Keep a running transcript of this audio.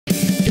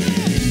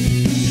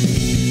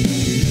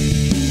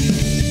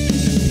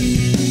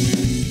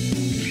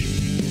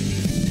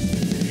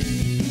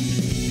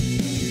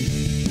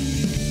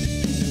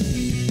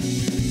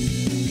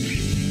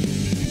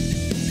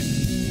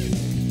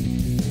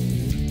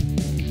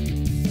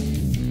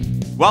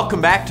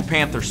Welcome back to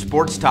Panther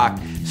Sports Talk.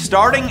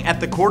 Starting at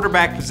the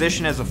quarterback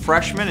position as a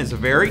freshman is a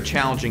very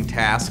challenging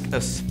task,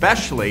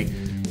 especially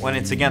when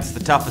it's against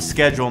the toughest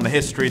schedule in the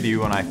history of the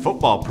UNI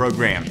football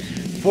program.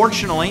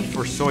 Fortunately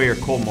for Sawyer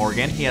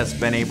Cole-Morgan, he has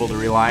been able to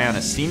rely on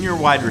a senior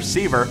wide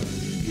receiver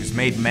who's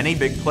made many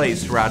big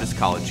plays throughout his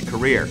college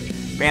career.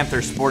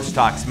 Panther Sports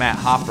Talk's Matt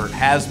Hoppert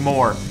has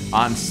more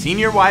on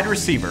senior wide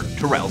receiver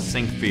Terrell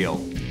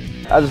Sinkfield.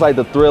 I just like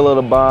the thrill of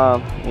the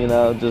bomb,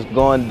 just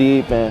going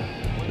deep and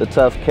the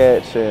tough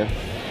catch, and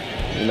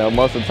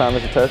most of the time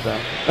it's a touchdown.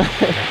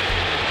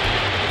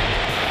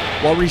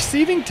 While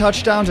receiving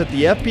touchdowns at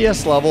the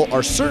FBS level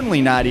are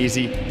certainly not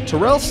easy,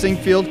 Terrell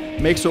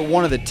Sinkfield makes it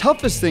one of the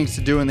toughest things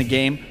to do in the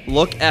game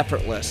look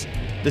effortless.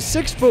 The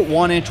 6'1",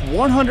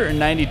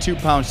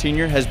 192-pound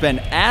senior has been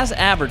as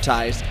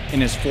advertised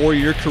in his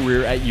 4-year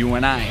career at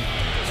UNI.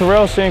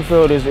 Terrell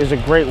Sinkfield is a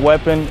great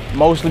weapon,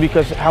 mostly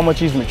because how much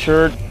he's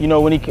matured.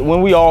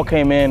 When we all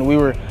came in, we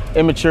were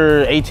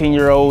immature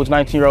 18-year-olds,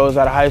 19-year-olds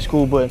out of high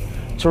school, but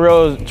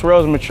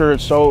Terrell's matured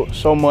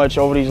so much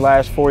over these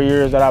last 4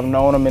 years that I've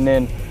known him. And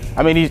then,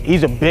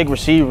 he's a big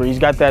receiver. He's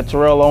got that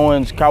Terrell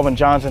Owens, Calvin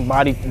Johnson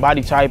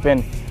body type,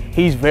 and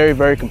he's very,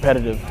 very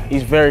competitive.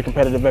 He's very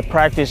competitive at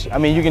practice.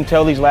 You can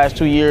tell these last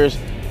 2 years,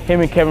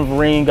 him and Kevin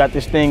Vereen got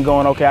this thing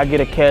going. Okay, I get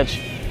a catch,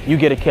 you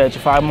get a catch.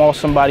 If I maul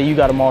somebody, you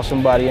got to maul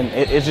somebody, and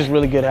it's just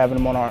really good having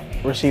him on our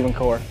receiving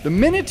core. The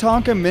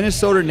Minnetonka,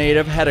 Minnesota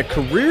native had a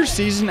career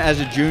season as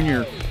a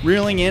junior,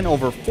 reeling in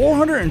over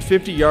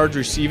 450 yards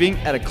receiving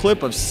at a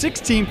clip of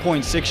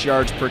 16.6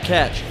 yards per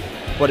catch.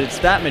 But it's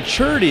that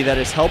maturity that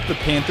has helped the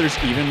Panthers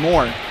even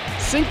more.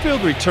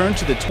 Sinkfield returned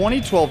to the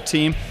 2012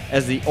 team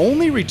as the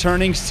only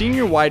returning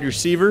senior wide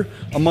receiver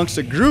amongst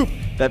a group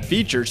that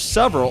features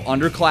several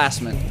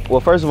underclassmen.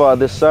 Well, first of all,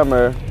 this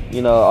summer,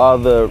 all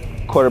the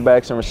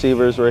quarterbacks and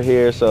receivers were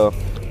here, so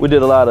we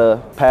did a lot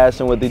of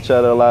passing with each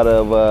other, a lot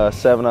of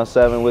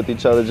 7-on-7 with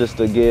each other just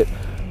to get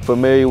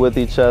familiar with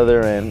each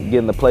other and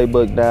getting the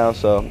playbook down.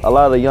 So a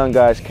lot of the young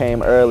guys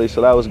came early,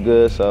 so that was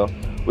good. So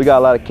we got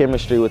a lot of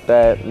chemistry with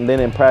that. And then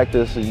in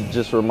practice,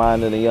 just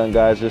reminding the young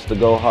guys just to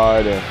go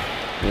hard and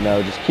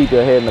just keep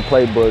your head in the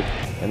playbook,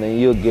 and then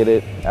you'll get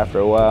it after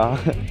a while.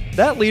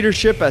 That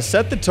leadership has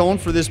set the tone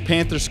for this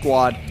Panther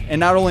squad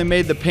and not only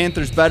made the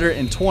Panthers better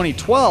in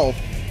 2012,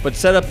 but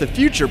set up the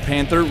future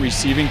Panther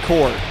receiving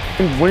core.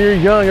 When you're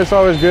young, it's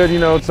always good,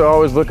 to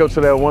always look up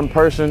to that one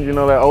person,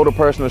 that older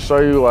person to show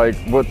you like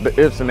what the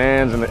ifs and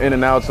ands and the in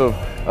and outs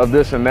of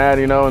this and that,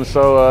 And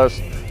so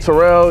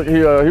Terrell,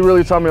 he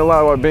really taught me a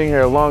lot about being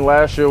here. Along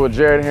last year with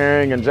Jared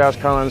Herring and Josh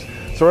Collins,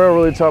 Terrell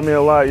really taught me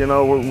a lot.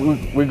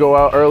 We go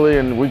out early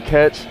and we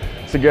catch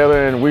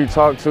together and we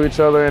talk to each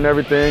other and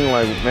everything.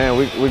 Like, man,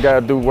 we got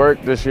to do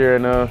work this year.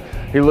 And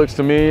he looks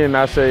to me and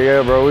I say,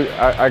 yeah, bro,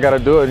 I got to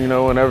do it.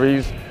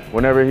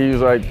 Whenever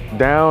he's like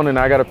down and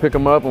I got to pick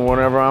him up, and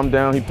whenever I'm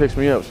down, he picks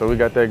me up. So we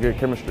got that good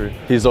chemistry.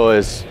 He's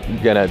always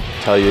gonna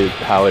tell you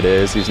how it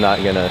is. He's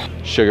not gonna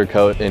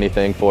sugarcoat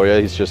anything for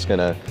you. He's just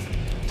gonna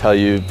tell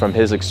you from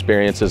his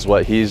experiences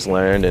what he's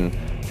learned and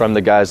from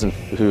the guys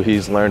who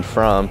he's learned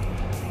from.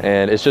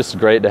 And it's just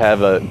great to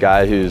have a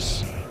guy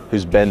who's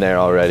been there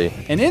already.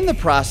 And in the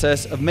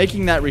process of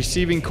making that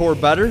receiving core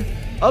better,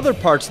 other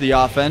parts of the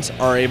offense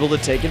are able to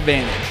take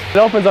advantage. It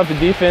opens up the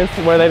defense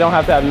where they don't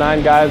have to have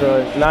 9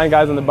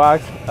 guys in the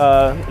box.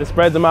 It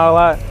spreads them out a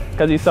lot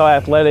because he's so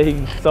athletic,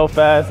 he's so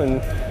fast,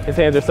 and his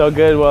hands are so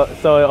good.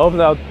 So it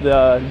opens out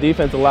the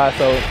defense a lot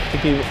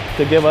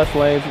to give us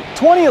lanes.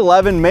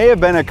 2011 may have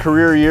been a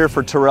career year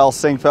for Terrell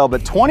Sinkfield,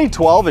 but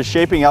 2012 is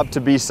shaping up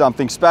to be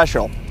something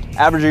special.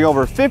 Averaging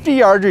over 50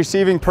 yards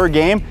receiving per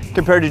game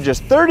compared to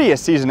just 30 a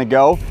season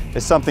ago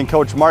is something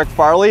Coach Mark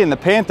Farley and the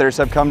Panthers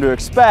have come to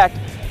expect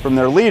from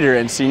their leader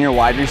and senior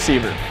wide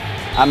receiver.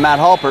 I'm Matt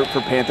Hoppert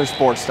for Panther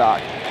Sports Talk.